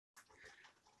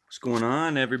What's going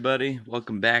on, everybody?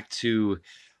 Welcome back to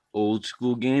Old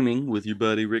School Gaming with your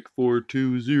buddy Rick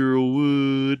 420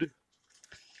 Wood.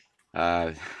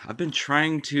 I've been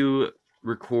trying to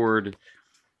record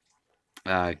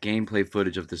gameplay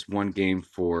footage of this one game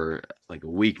for like a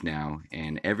week now,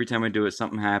 and every time I do it,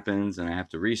 something happens, and I have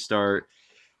to restart,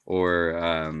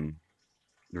 or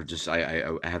just I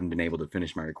haven't been able to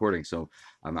finish my recording. So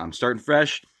I'm starting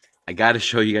fresh. I got to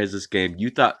show you guys this game. You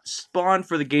thought Spawn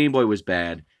for the Game Boy was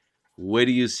bad. Wait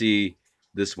do you see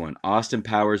this one? Austin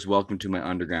Powers, Welcome to My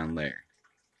Underground Lair.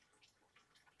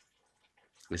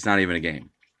 It's not even a game.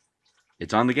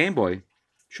 It's on the Game Boy,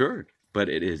 sure, but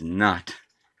it is not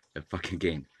a fucking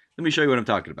game. Let me show you what I'm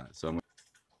talking about.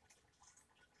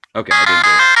 Okay, I didn't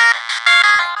do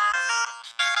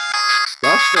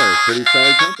it. Rockstar, pretty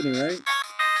solid company, right?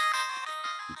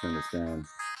 Let me turn this down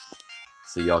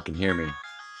so y'all can hear me.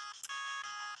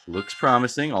 Looks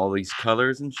promising. All these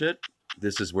colors and shit.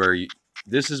 This is where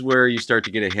you start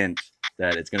to get a hint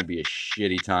that it's gonna be a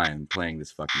shitty time playing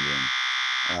this fucking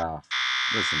game.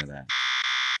 Listen to that.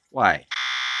 Why?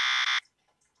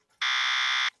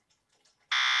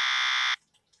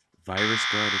 Virus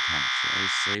guard attached. I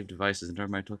save devices and turn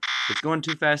my tool. It's going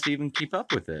too fast to even keep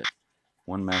up with it.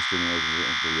 One master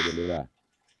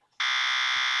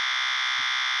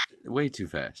way too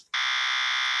fast.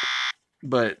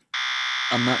 But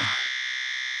I'm not.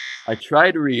 I try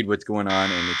to read what's going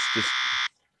on, and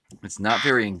it's not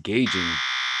very engaging.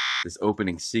 This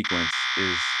opening sequence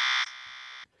is.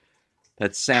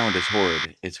 That sound is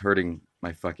horrid. It's hurting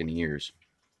my fucking ears.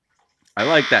 I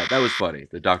like that. That was funny.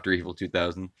 The Dr. Evil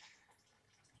 2000.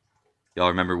 Y'all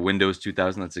remember Windows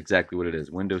 2000? That's exactly what it is.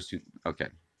 Windows 2. Okay.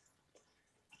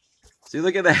 See,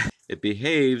 look at that. It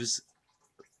behaves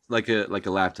like a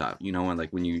laptop. You know,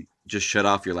 when you just shut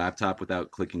off your laptop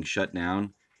without clicking shut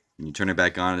down, and you turn it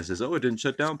back on, and it says, "Oh, it didn't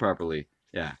shut down properly."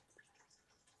 Yeah.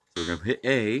 So we're gonna hit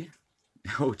A.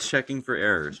 Oh, checking for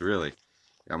errors. Really?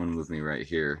 I'm gonna move me right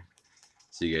here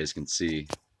so you guys can see.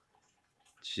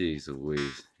 Jeez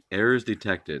Louise. Errors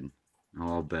detected.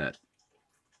 I'll bet.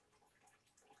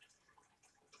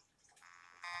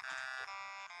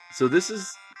 So this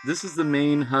is the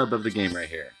main hub of the game right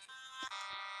here.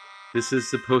 This is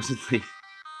supposedly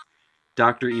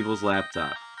Dr. Evil's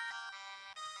laptop.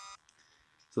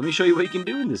 So let me show you what you can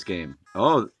do in this game.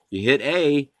 Oh, you hit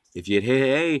A. If you hit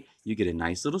A, you get a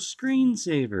nice little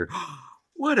screensaver.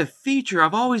 What a feature.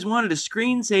 I've always wanted a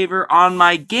screensaver on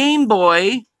my Game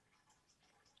Boy.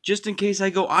 Just in case I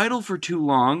go idle for too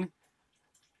long.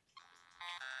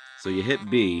 So you hit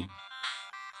B.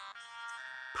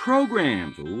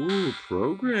 Programs. Ooh,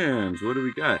 programs. What do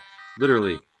we got?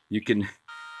 Literally, you can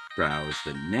browse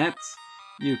the net.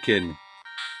 You can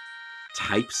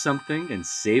type something and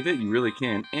save it. You really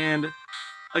can. And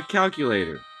a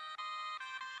calculator.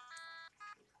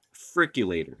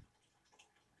 Friculator.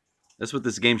 That's what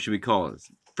this game should be called.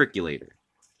 Friculator.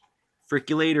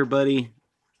 Friculator, buddy.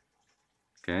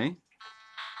 Okay?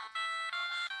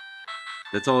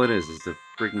 That's all it is. It's a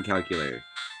freaking calculator.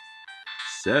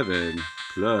 7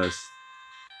 plus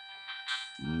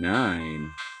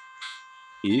 9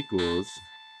 equals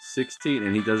 16.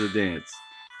 And he does a dance.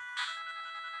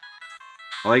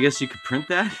 Oh, I guess you could print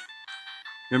that?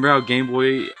 Remember how Game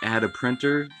Boy had a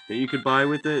printer that you could buy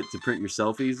with it to print your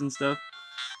selfies and stuff?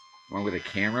 Along with a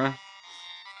camera?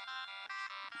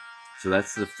 So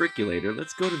that's the friculator.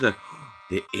 Let's go to the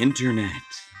internet.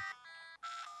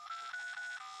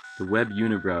 The web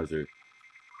unibrowser.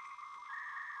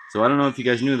 So I don't know if you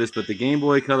guys knew this, but the Game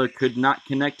Boy Color could not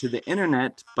connect to the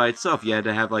internet by itself. You had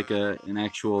to have like an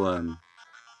actual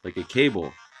like a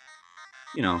cable.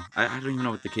 You know, I don't even know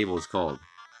what the cable is called.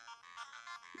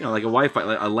 You know, like a Wi-Fi,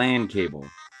 like a LAN cable.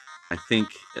 I think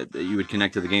that you would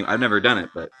connect to the game. I've never done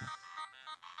it, but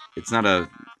it's not a.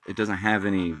 It doesn't have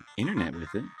any internet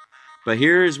with it. But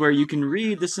here's where you can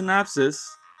read the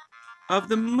synopsis of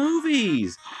the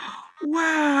movies.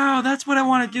 Wow, that's what I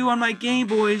want to do on my Game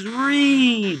Boy is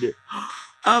read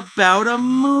about a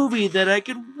movie that I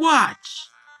could watch.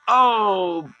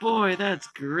 Oh boy, that's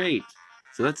great.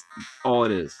 So that's all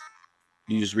it is.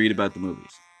 You just read about the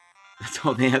movies. That's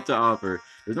all they have to offer.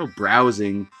 There's no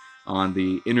browsing on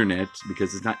the internet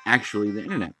because it's not actually the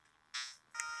internet.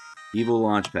 Evil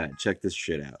Launchpad. Check this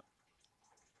shit out.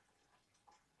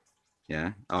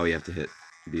 Yeah? Oh, you have to hit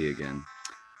B again.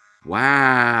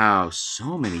 Wow,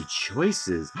 so many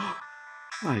choices.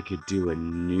 I could do a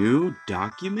new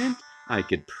document. I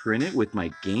could print it with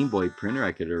my Game Boy printer.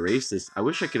 I could erase this. I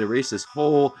wish I could erase this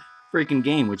whole freaking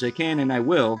game, which I can and I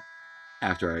will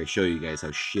after I show you guys how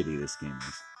shitty this game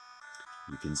is.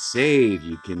 You can save.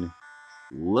 You can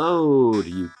load.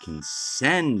 You can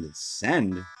send.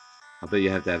 Send? I'll bet you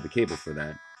have to have the cable for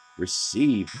that.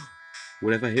 Receive.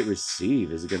 What if I hit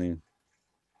receive? Is it gonna...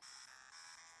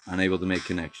 Unable to make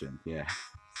connection. Yeah.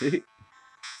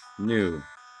 New.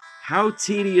 How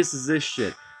tedious is this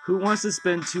shit? Who wants to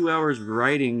spend 2 hours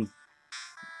writing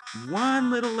one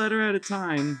little letter at a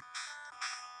time?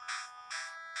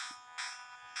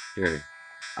 Here.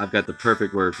 I've got the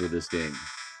perfect word for this game.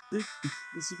 This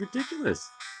is ridiculous.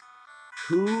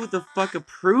 Who the fuck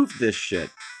approved this shit?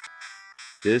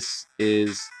 This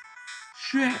is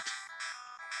shit.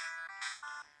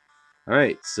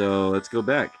 Alright, so let's go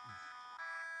back.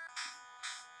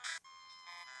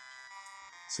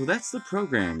 So that's the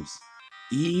programs.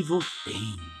 Evil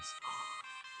things.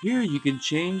 Here you can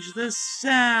change the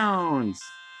sounds.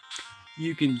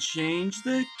 You can change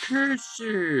the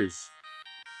cursors.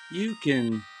 You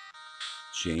can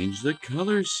change the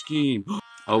color scheme.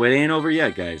 Oh, it ain't over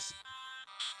yet, guys.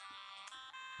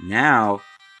 Now,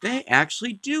 they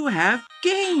actually do have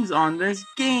games on this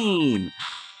game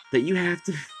that you have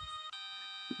to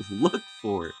look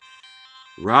for.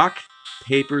 Rock,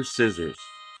 paper, scissors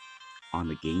on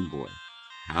the Game Boy.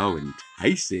 How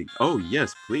enticing. Oh,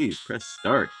 yes, please. Press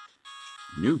start.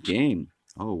 New game.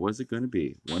 Oh, what's it going to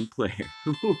be? One player.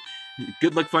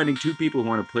 Good luck finding 2 people who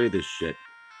want to play this shit.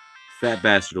 Fat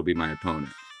Bastard will be my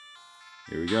opponent.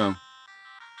 Here we go.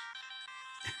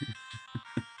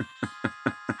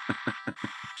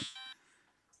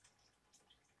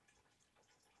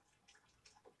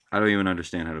 I don't even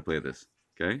understand how to play this.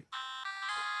 Okay?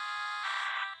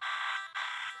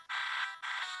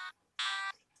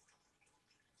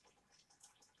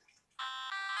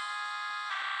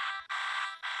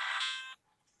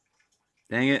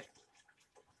 Dang it.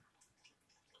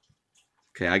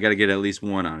 Okay, I gotta get at least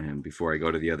 1 on him before I go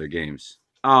to the other games.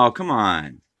 Oh, come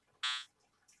on.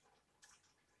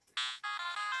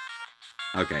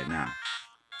 Okay, now.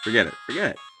 Forget it.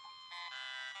 Forget it.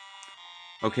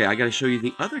 Okay, I gotta show you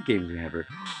the other games we have here.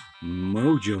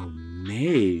 Mojo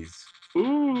Maze.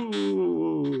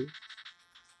 Ooh.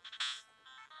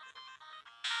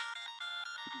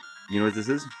 You know what this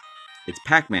is? It's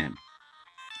Pac-Man.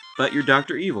 But you're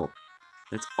Dr. Evil.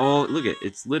 That's all. Look at it.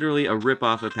 It's literally a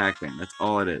rip-off of Pac-Man. That's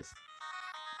all it is.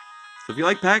 So if you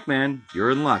like Pac-Man,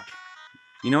 you're in luck.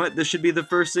 You know what? This should be the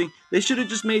first thing. They should have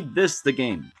just made this the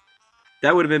game.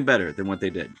 That would have been better than what they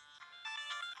did.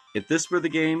 If this were the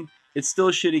game, it's still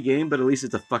a shitty game, but at least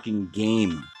it's a fucking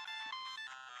game.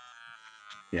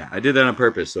 Yeah, I did that on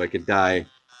purpose so I could die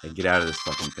and get out of this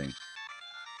fucking thing.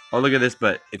 Oh, look at this,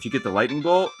 but if you get the lightning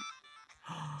bolt...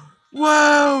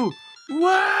 Whoa!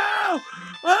 Whoa!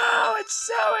 Oh, it's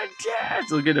so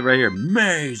intense! Look at it right here.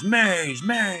 Maze, maze,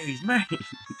 maze, maze.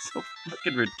 It's so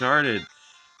fucking retarded.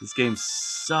 This game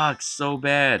sucks so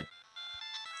bad.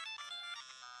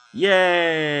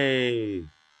 Yay!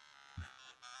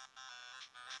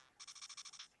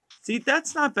 See,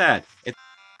 that's not bad. It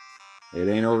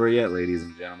ain't over yet, ladies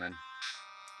and gentlemen.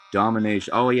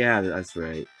 Domination. Oh, yeah, that's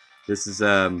right. This is,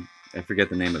 I forget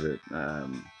the name of it.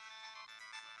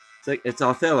 It's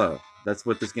Othello. That's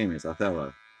what this game is,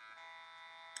 Othello.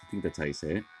 I think that's how you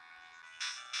say it.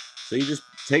 So you just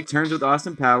take turns with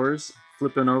Austin Powers,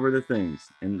 flipping over the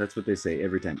things. And that's what they say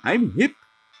every time. I'm hip!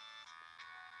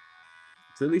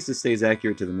 So at least it stays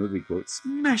accurate to the movie quote.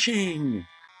 Smashing!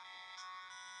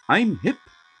 I'm hip!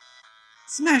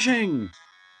 Smashing!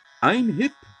 I'm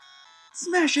hip!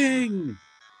 Smashing!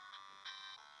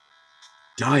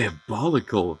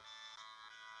 Diabolical!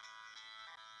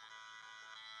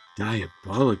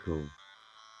 Diabolical!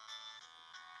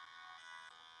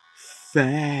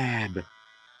 Fab!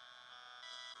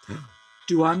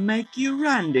 Do I make you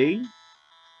Randy?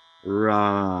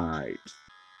 Right.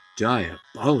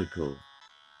 Diabolical.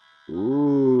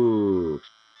 Ooh.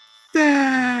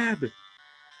 Fab!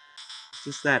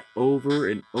 Just that over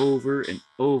and over and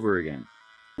over again.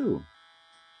 Ooh.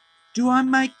 Do I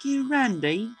make you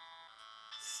Randy?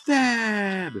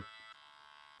 Fab!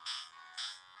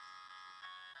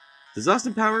 Does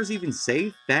Austin Powers even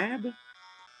say Fab?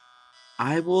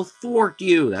 I will thwart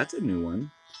you. That's a new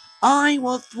one. I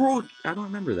will thwart. I don't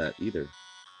remember that either.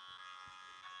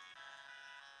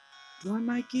 Do I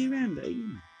make you Randy?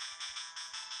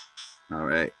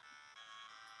 Alright.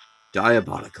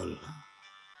 Diabolical.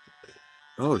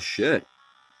 Oh, shit.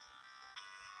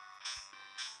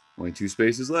 Only 2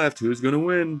 spaces left. Who's gonna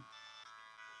win?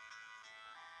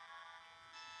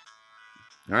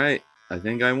 Alright. I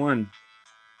think I won.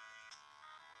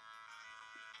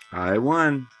 I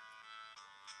won.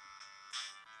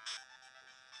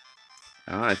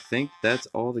 I think that's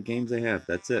all the games they have.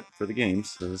 That's it for the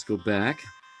games. So let's go back.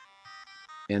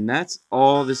 And that's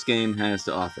all this game has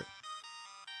to offer.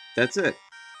 That's it.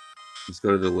 Let's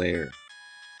go to the lair.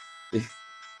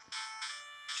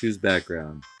 Choose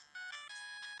background.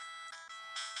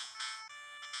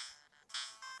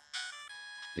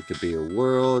 It could be a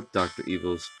world, Dr.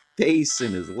 Evil's face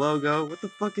and his logo. What the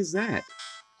fuck is that?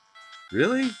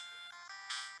 Really?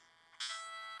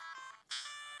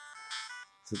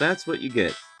 So that's what you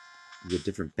get. You get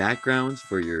different backgrounds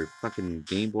for your fucking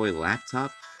Game Boy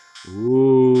laptop.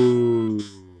 Ooh.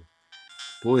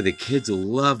 Boy, the kids will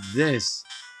love this.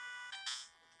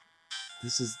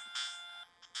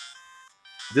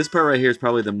 This part right here is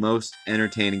probably the most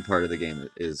entertaining part of the game.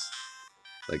 Is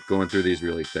like going through these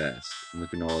really fast and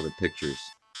looking at all the pictures.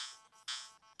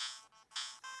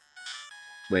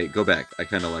 Wait, go back. I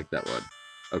kind of like that one.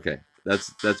 Okay,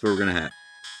 that's what we're gonna have.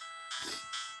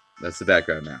 That's the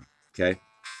background now. Okay.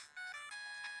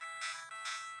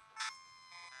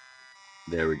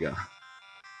 There we go.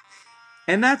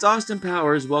 And that's Austin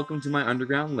Powers' Welcome to My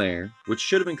Underground Lair, which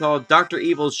should have been called Dr.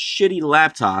 Evil's Shitty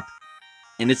Laptop,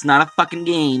 and it's not a fucking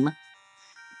game.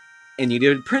 And you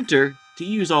need a printer to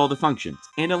use all the functions,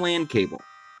 and a LAN cable.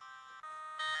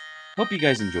 Hope you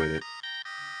guys enjoyed it,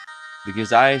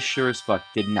 because I sure as fuck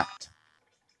did not.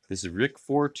 This is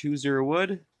Rick420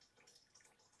 Wood.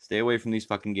 Stay away from these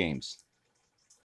fucking games.